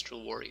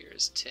ancestral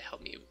warriors to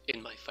help me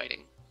in my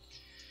fighting.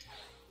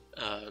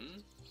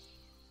 That'd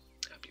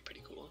be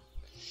pretty cool.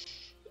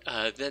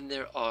 Then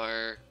there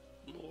are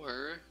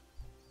more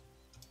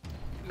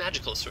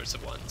magical sorts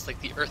of ones, like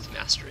the Earth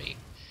Mastery,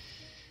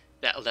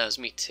 that allows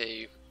me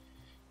to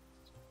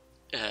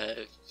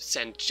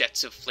send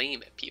jets of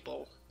flame at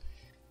people,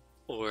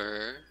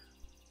 or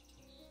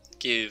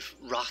give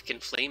rock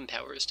and flame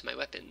powers to my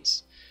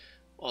weapons,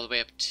 all the way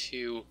up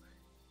to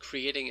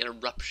creating an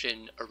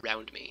eruption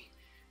around me,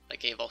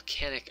 like a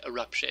volcanic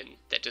eruption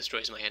that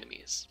destroys my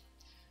enemies.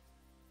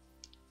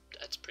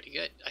 That's pretty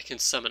good. I can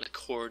summon a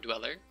core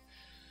dweller.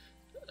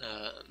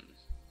 I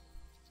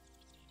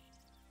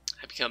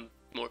become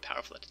more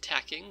powerful at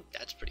attacking.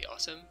 That's pretty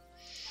awesome.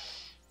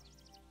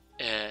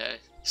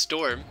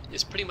 Storm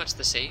is pretty much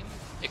the same,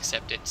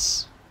 except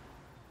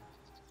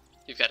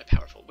you've got a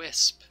powerful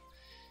wisp,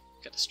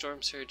 you've got a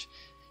storm surge.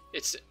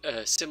 It's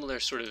a similar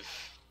sort of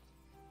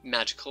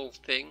magical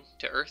thing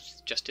to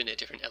Earth, just in a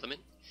different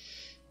element.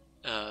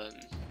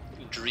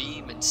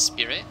 Dream and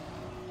spirit.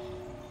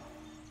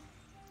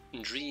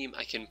 In Dream,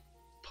 I can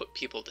put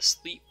people to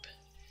sleep.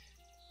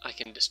 I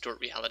can distort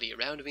reality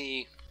around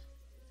me.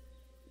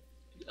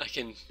 I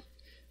can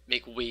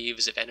make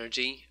waves of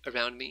energy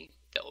around me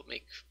that will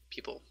make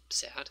people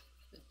sad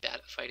and bad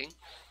at fighting.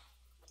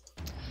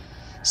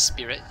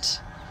 Spirit.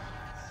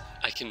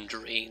 I can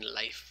drain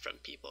life from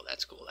people.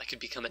 That's cool. I could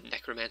become a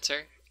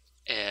necromancer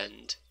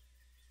and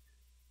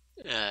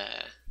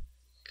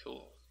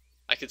cool.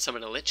 I could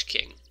summon a Lich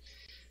King.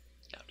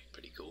 That would be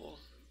pretty cool.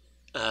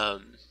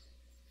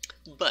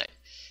 But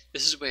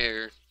this is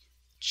where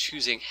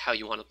choosing how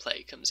you want to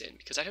play comes in,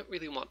 because I don't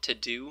really want to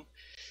do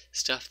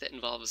stuff that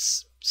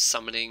involves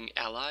summoning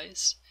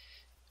allies.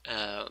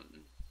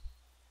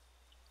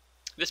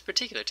 This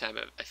particular time,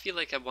 I feel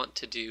like I want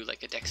to do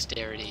like a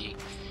dexterity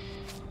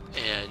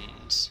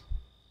and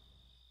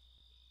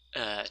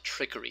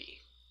trickery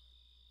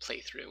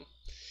playthrough.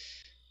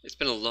 It's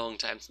been a long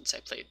time since I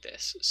played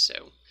this,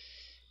 so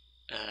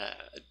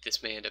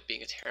this may end up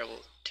being a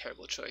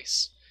terrible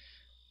choice.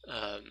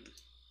 The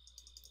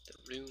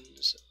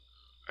runes,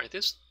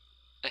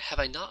 have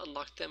I not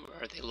unlocked them,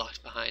 or are they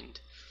locked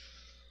behind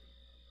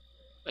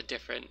a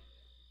different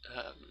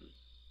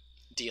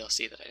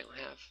DLC that I don't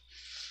have?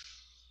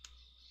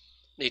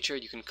 Nature,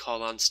 you can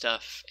call on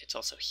stuff, it's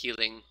also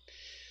healing,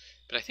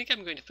 but I think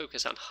I'm going to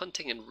focus on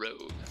hunting and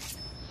rogue.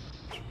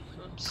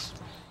 Oops.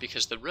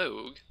 Because the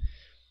rogue,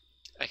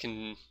 I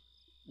can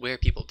wear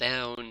people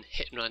down,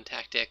 hit and run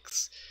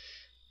tactics,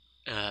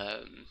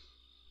 I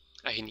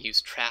can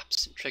use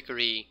traps and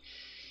trickery.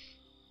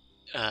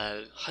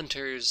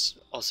 Hunters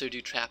also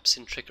do traps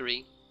and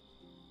trickery,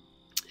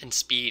 and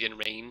speed and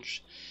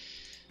range.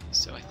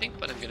 So I think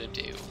what I'm going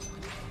to do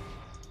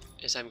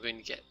is I'm going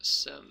to get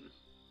some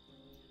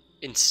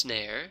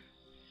ensnare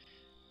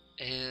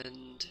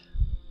and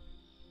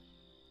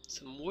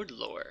some wood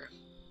lore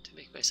to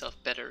make myself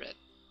better at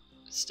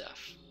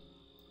stuff.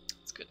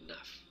 That's good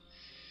enough.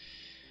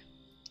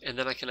 And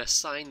then I can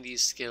assign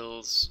these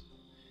skills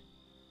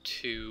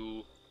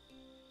to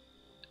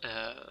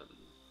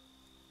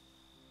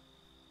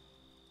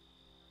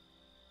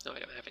no, I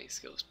don't have any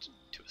skills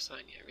to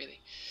assign yet, really.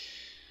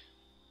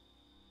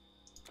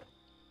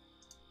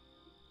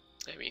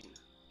 I mean,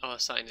 I'll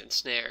assign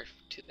ensnare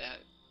to that,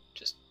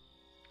 just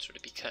sort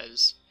of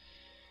because.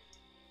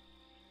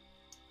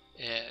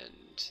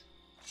 And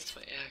that's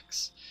my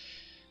axe.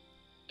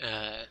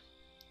 Now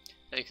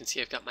you can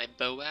see I've got my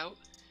bow out,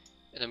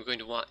 and I'm going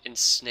to want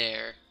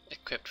ensnare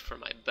equipped for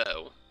my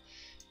bow,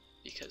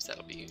 because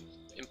that'll be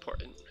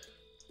important.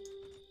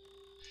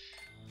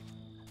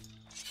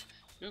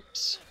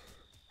 Oops.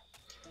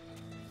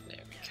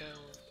 There we go.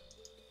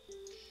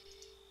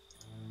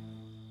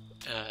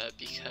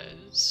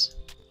 Because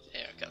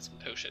there, I've got some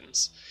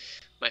potions.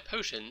 My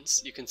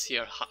potions, you can see,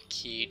 are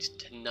hotkeyed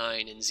to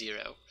 9 and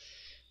 0.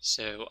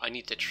 So I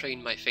need to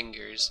train my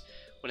fingers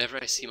whenever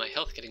I see my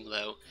health getting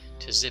low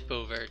to zip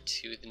over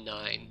to the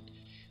 9.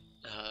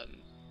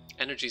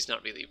 Energy's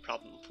not really a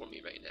problem for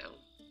me right now,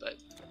 but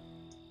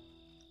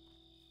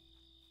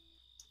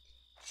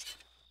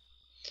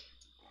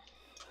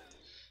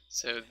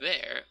so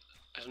there,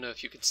 I don't know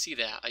if you could see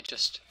that, I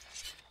just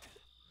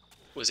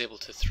was able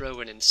to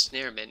throw an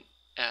ensnarement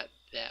at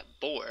that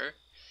boar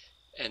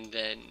and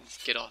then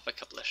get off a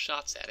couple of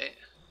shots at it.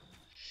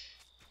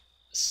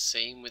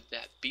 Same with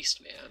that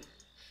beast man,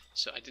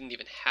 so I didn't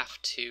even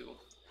have to.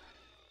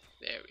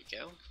 There we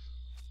go.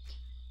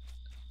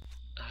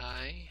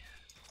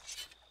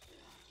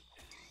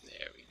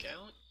 There we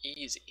go.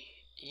 Easy,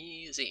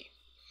 easy.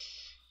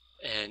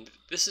 And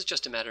this is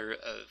just a matter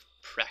of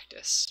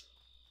practice.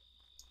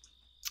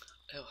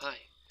 Oh, hi. What are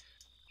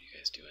you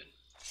guys doing?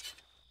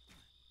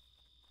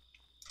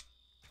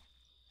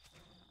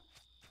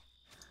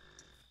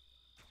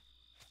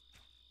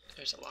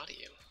 There's a lot of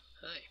you.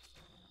 Hi.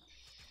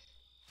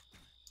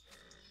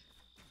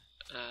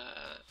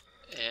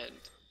 And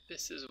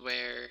this is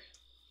where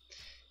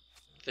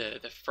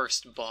the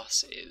first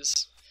boss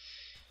is.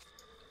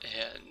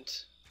 And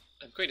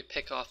I'm going to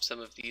pick off some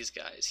of these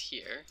guys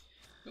here.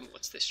 Ooh,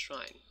 what's this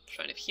shrine?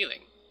 Shrine of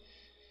healing.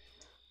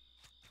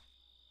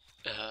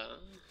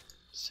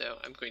 So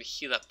I'm going to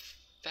heal up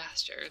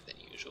faster than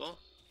usual.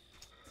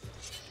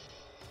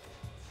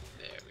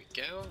 There we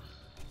go.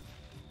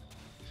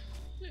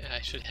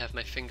 I should have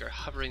my finger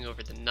hovering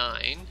over the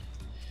 9.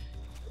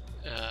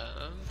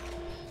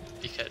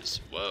 Because,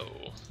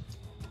 whoa.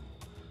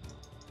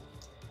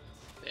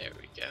 There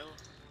we go.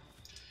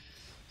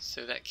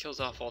 So that kills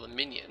off all the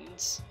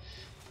minions.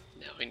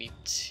 Now we need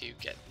to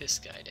get this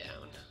guy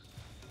down.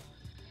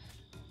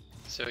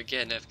 So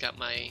again, I've got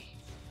my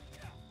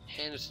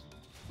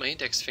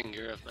index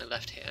finger of my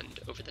left hand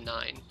over the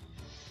 9.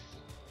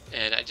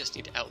 And I just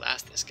need to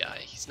outlast this guy.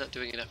 He's not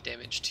doing enough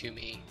damage to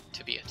me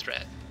to be a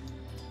threat.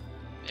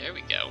 There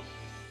we go.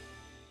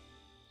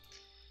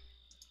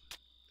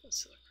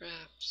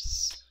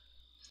 Silligraphs.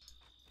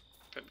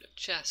 Primitive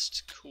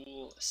chest.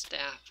 Cool. A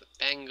staff. A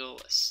bangle.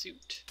 A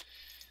suit.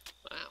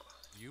 Wow.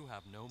 You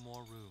have no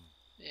more room.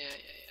 Yeah.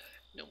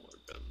 No more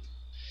room.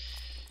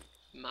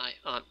 My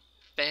Aunt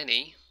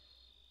Fanny.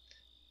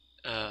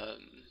 What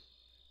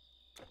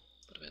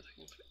am I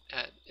looking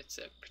at? It's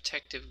a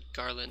protective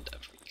garland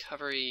of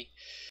recovery.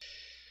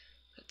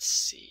 Let's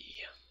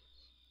see.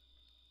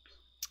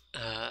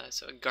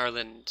 So a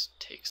garland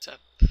takes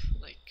up,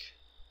 like,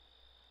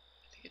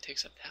 I think it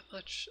takes up that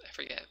much? I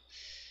forget.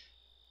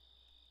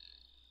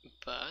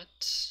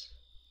 But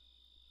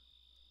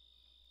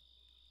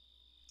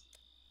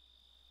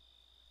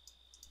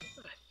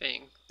I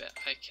think that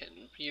I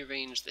can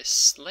rearrange this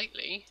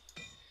slightly.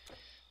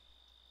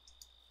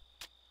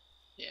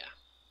 Yeah.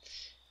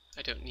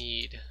 I don't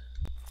need...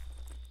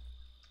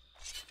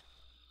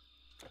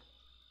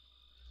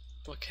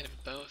 What kind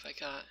of bow have I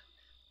got?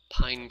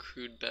 Pine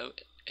crude bow.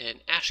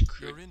 An ash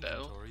crude bow,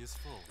 inventory is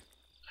full.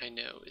 I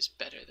know is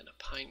better than a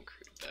pine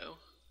crude bow.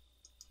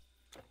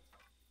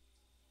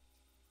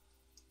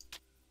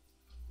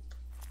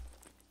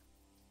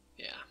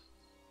 Yeah.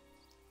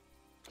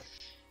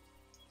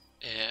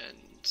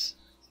 And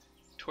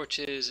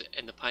torches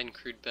and the pine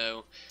crude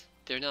bow,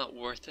 they're not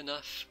worth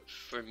enough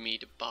for me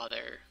to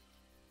bother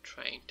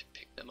trying to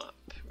pick them up,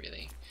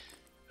 really.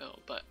 Oh,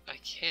 but I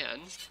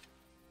can.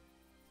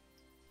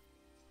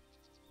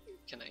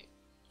 Can I?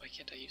 Why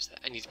can't I use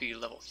that? I need to be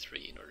level 3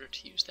 in order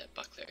to use that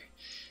buckler.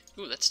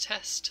 Ooh, let's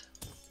test.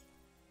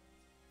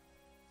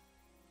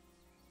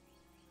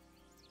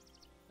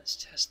 Let's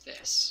test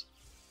this.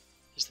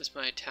 Is this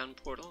my town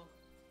portal?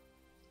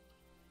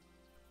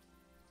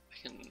 I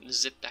can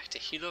zip back to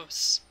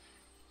Helos.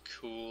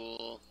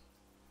 Cool.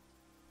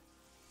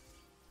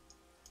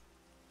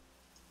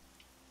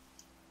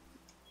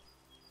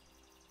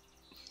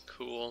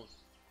 Cool.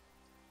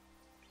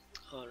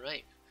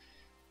 Alright.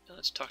 Now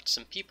let's talk to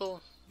some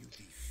people. You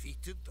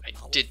defeated the I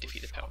did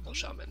defeat the powerful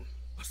shaman.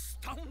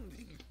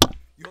 Astounding!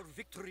 Your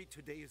victory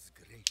today is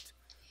great,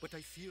 but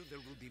I fear there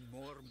will be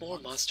more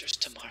monsters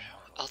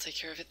tomorrow. I'll take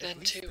care of it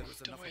then too.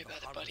 Don't worry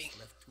about it, buddy.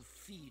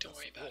 Don't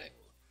worry about it.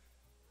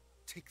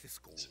 Take this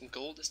gold. Some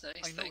gold is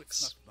nice, I know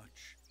thanks. it's not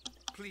much.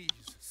 Please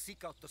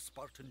seek out the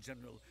Spartan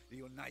general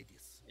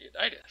Leonidas.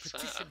 Leonidas,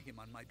 Petition him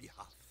on my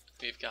behalf.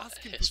 We've got Ask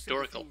a him to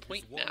historical send a few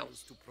point of his now.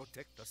 warriors to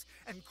protect us,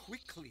 and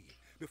quickly,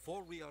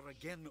 before we are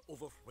again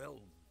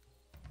overwhelmed.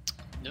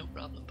 No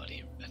problem,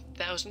 buddy.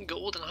 1,000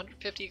 gold and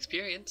 150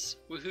 experience.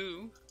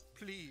 Woohoo!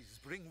 Please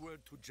bring word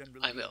to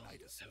General I will.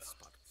 Leonidas in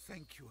Sparta.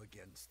 Thank you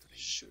again, stranger.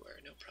 Sure,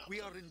 no problem. We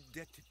are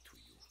indebted to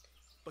you,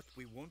 but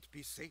we won't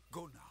be safe.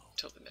 Go now.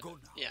 Till the minute. Go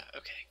now. Yeah,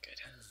 okay,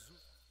 good.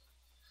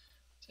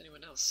 Does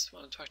anyone else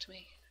want to talk to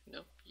me?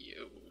 Nope.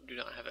 You do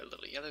not have a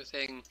little yellow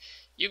thing.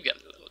 You've got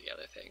a little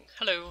yellow thing.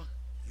 Hello.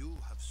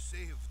 You have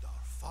saved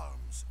our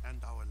farms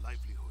and our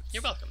livelihoods.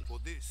 You're welcome. For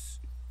this,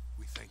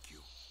 we thank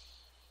you.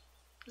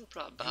 No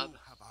problem, Bob. You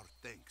have our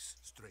thanks,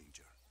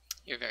 stranger.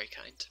 You're very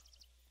kind.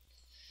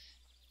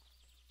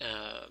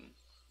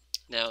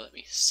 Now let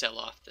me sell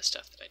off the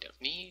stuff that I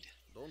don't need.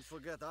 Don't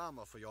forget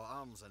armor for your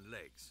arms and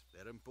legs.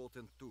 They're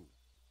important too.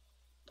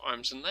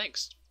 Arms and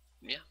legs.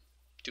 Yeah.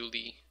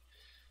 Duly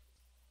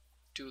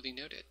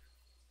noted.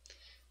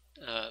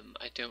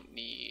 I don't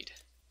need...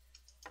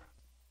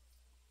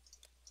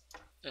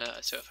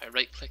 so if I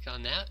right-click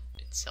on that,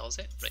 it sells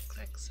it.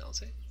 Right-click,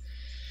 sells it.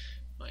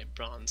 My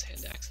bronze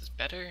hand axe is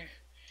better.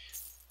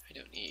 I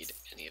don't need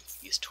any of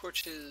these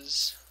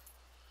torches.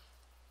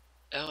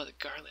 Oh, the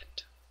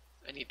garland.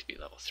 I need to be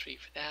level 3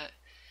 for that.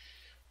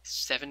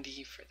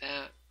 70 for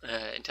that.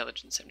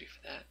 Intelligence 70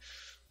 for that.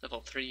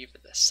 Level 3 for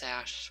the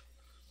sash.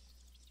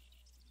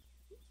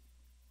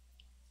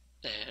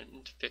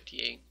 And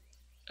 58.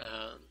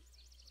 Or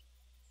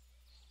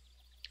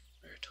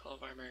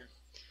 12 armor.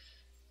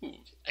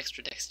 Ooh,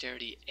 extra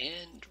dexterity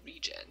and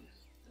regen.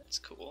 That's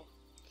cool.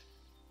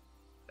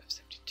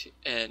 572.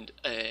 And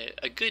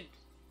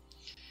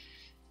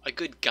a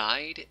good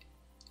guide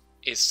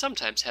is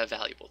sometimes how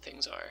valuable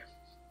things are.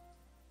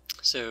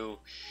 So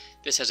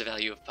this has a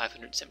value of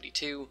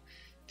 572.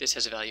 This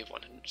has a value of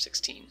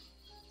 116.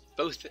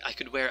 Both, I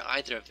could wear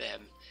either of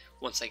them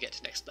once I get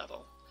to next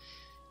level.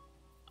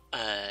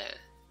 And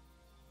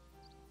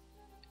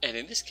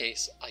in this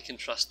case, I can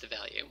trust the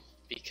value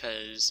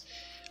because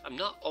I'm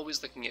not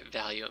always looking at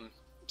value. I'm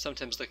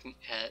sometimes looking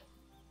at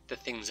the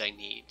things I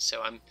need.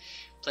 So I'm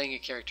playing a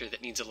character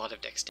that needs a lot of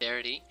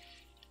dexterity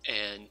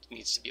and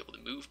needs to be able to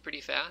move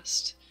pretty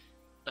fast.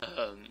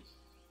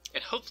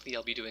 And hopefully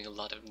I'll be doing a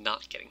lot of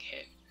not getting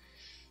hit.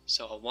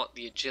 So I'll want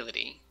the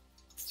agility,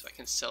 so I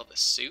can sell the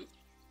suit.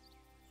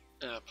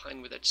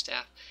 Pine withered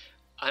staff.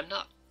 I'm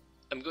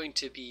going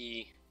to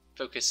be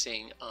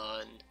focusing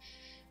on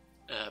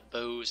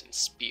bows and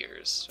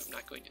spears, so I'm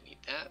not going to need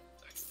that.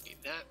 I don't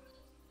need that.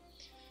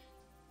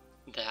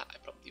 That I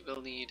probably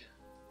will need.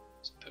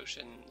 Some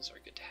potions are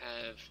good to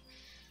have.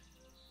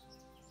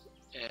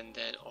 And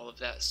then all of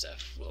that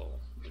stuff, we'll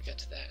get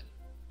to that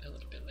a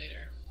little bit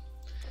later.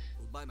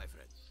 Goodbye, my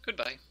friend.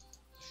 Goodbye.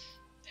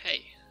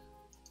 Hey.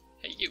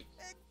 Hey, you.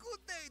 A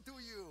good day to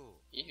you.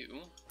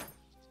 You.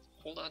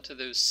 Hold on to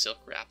those silk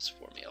wraps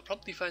for me. I'll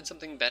probably find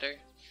something better.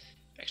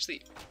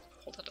 Actually,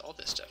 hold on to all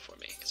this stuff for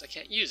me, because I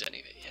can't use any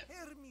of it yet.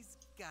 Hermes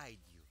guide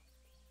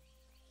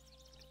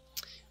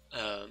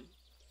you.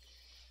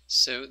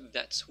 So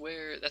that's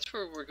where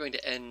we're going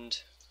to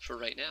end for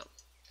right now.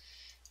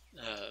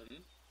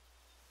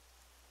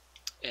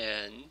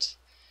 And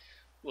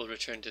we'll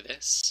return to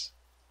this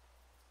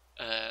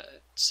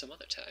some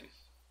other time.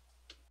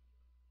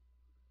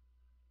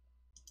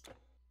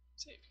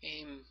 Save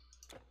game.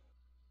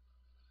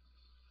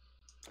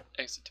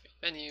 Exit to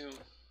main menu.